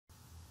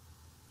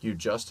You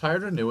just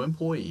hired a new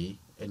employee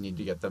and need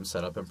to get them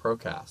set up in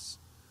PROCAS.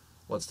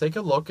 Let's take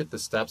a look at the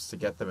steps to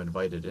get them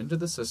invited into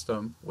the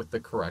system with the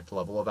correct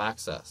level of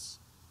access.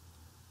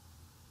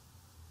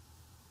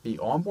 The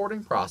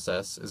onboarding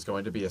process is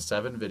going to be a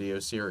 7-video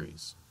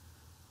series.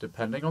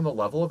 Depending on the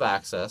level of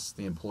access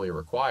the employee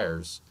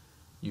requires,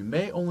 you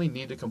may only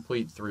need to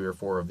complete 3 or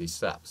 4 of these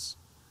steps.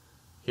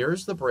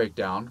 Here's the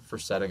breakdown for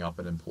setting up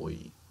an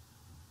employee.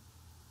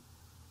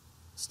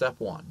 Step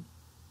 1.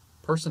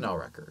 Personnel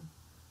record.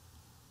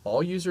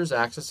 All users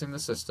accessing the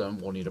system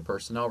will need a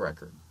personnel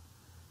record.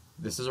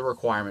 This is a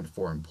requirement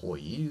for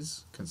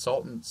employees,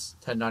 consultants,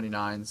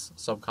 1099s,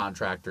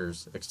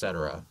 subcontractors,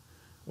 etc.,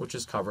 which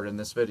is covered in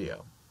this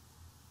video.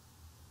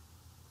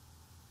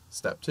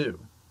 Step 2.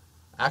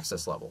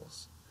 Access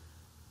levels.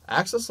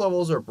 Access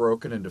levels are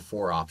broken into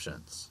 4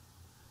 options.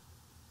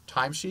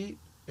 Timesheet,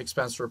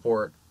 expense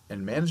report,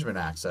 and management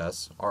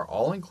access are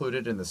all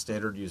included in the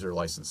standard user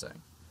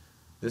licensing.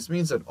 This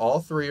means that all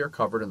 3 are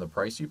covered in the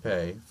price you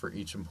pay for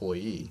each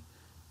employee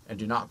and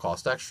do not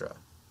cost extra.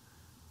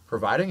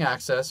 Providing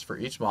access for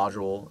each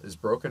module is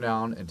broken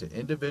down into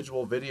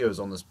individual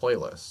videos on this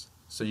playlist,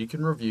 so you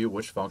can review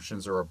which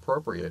functions are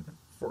appropriate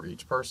for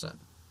each person.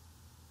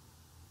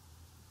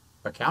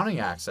 Accounting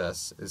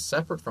access is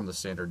separate from the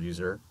standard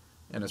user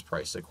and is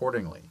priced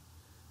accordingly.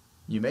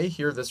 You may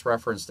hear this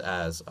referenced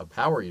as a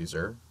power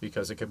user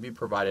because it can be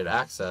provided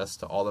access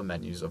to all the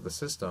menus of the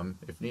system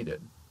if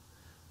needed.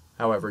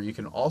 However, you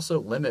can also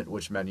limit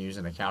which menus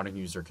an accounting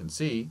user can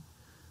see,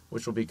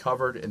 which will be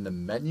covered in the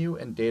menu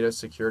and data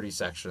security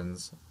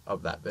sections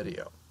of that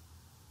video.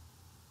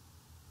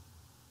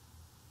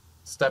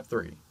 Step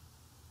 3.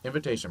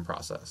 Invitation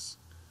process.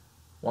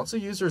 Once a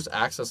user's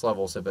access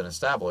levels have been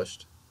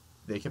established,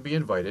 they can be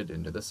invited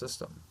into the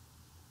system.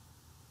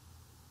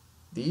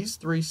 These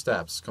 3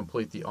 steps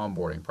complete the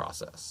onboarding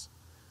process.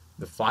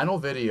 The final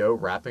video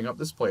wrapping up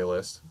this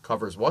playlist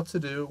covers what to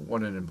do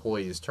when an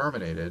employee is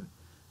terminated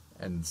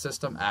and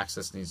system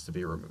access needs to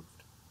be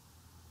removed.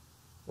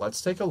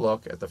 Let's take a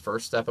look at the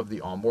first step of the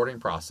onboarding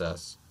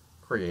process,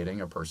 creating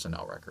a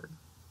personnel record.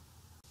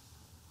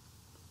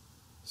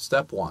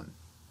 Step 1.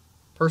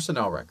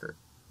 Personnel record.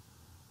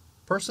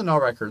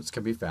 Personnel records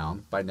can be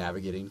found by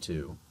navigating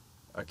to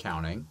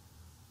Accounting,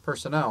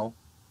 Personnel,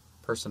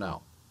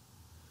 Personnel.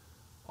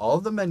 All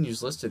of the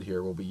menus listed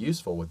here will be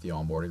useful with the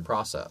onboarding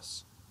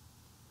process.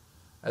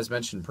 As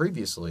mentioned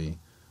previously,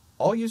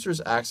 all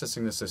users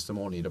accessing the system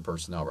will need a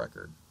personnel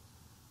record.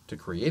 To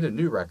create a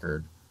new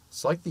record,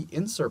 select the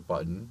Insert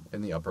button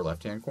in the upper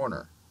left-hand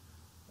corner.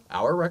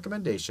 Our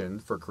recommendation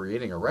for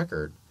creating a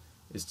record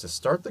is to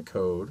start the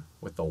code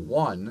with a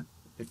 1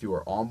 if you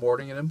are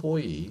onboarding an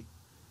employee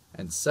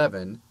and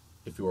 7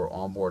 if you are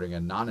onboarding a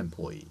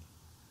non-employee.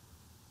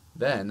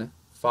 Then,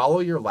 follow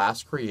your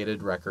last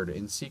created record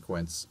in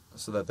sequence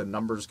so that the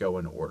numbers go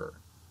in order.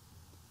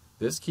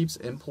 This keeps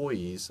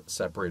employees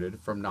separated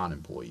from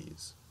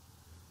non-employees.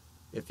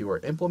 If you are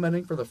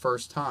implementing for the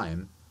first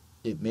time,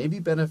 it may be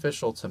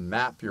beneficial to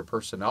map your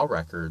personnel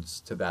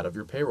records to that of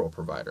your payroll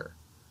provider.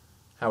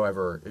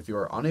 However, if you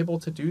are unable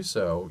to do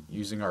so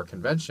using our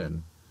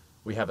convention,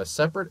 we have a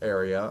separate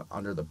area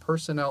under the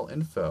Personnel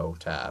Info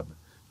tab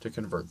to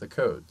convert the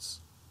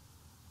codes.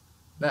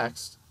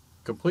 Next,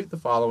 complete the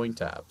following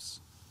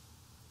tabs.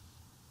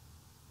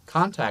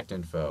 Contact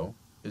Info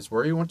is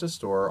where you want to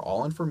store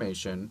all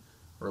information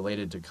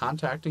related to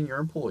contacting your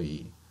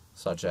employee,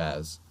 such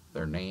as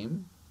their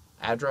name,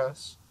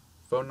 address,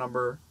 phone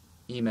number,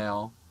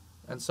 email,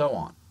 and so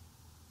on.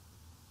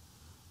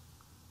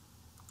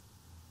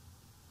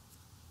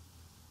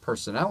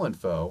 Personnel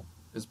Info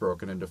is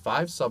broken into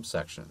 5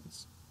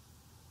 subsections.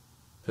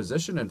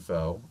 Position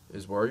Info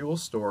is where you will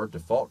store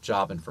default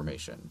job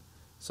information,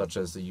 such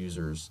as the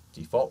user's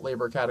default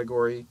labor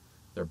category,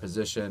 their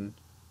position,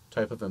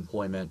 type of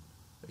employment,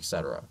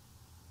 etc.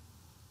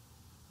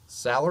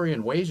 Salary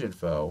and Wage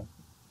Info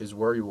is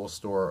where you will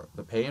store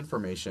the pay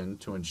information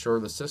to ensure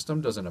the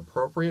system does an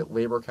appropriate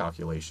labor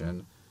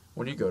calculation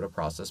when you go to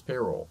process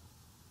payroll.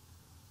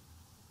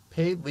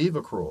 Paid leave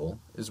accrual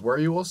is where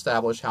you will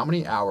establish how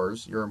many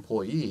hours your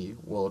employee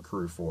will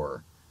accrue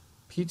for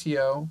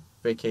PTO,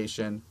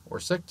 vacation, or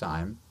sick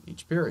time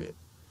each period.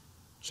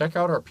 Check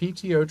out our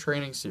PTO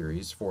training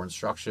series for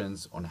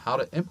instructions on how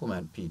to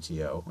implement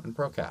PTO in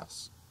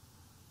PROCAS.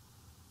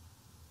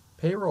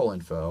 Payroll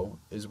Info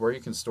is where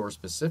you can store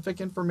specific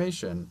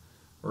information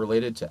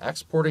related to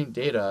exporting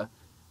data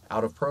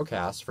out of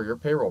PROCAS for your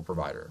payroll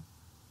provider.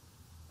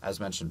 As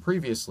mentioned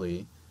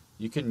previously,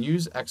 you can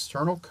use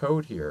external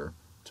code here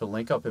to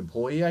link up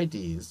employee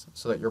IDs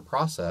so that your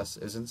process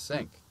is in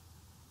sync.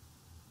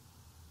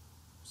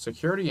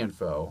 Security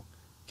Info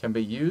can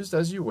be used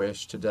as you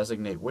wish to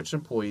designate which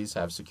employees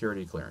have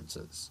security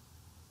clearances.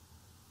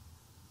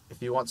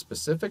 If you want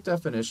specific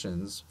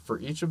definitions for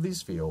each of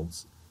these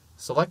fields,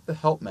 select the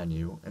Help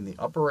menu in the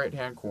upper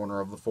right-hand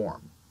corner of the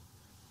form.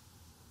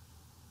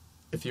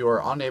 If you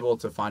are unable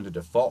to find a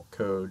default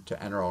code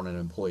to enter on an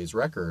employee's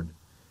record,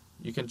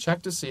 you can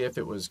check to see if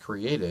it was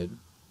created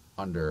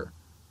under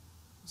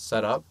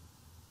Setup,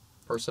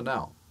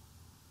 Personnel.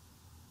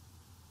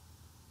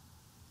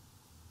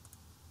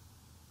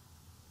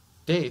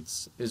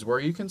 Dates is where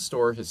you can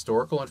store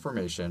historical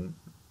information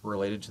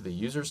related to the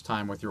user's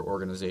time with your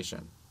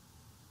organization.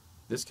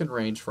 This can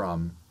range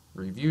from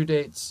review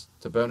dates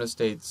to bonus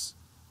dates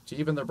to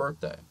even their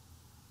birthday.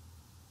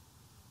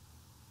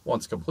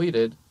 Once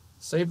completed,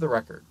 save the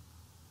record.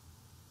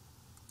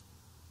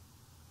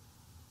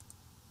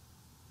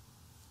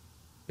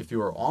 If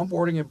you are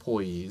onboarding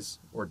employees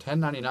or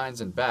 1099s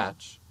in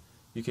batch,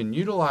 you can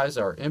utilize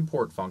our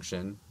import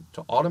function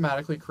to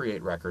automatically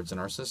create records in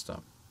our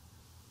system.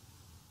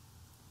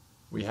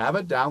 We have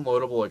a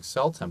downloadable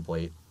Excel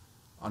template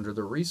under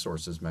the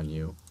Resources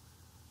menu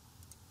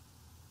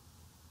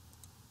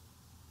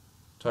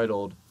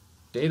titled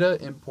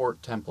Data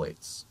Import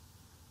Templates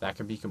that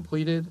can be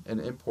completed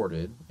and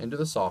imported into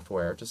the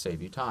software to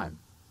save you time.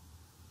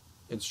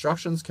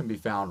 Instructions can be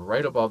found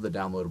right above the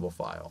downloadable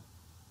file.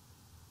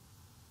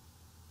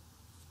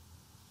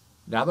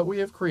 Now that we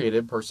have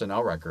created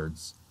personnel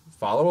records,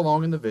 follow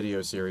along in the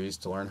video series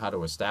to learn how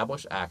to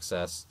establish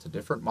access to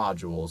different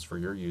modules for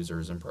your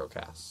users in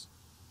PROCAS.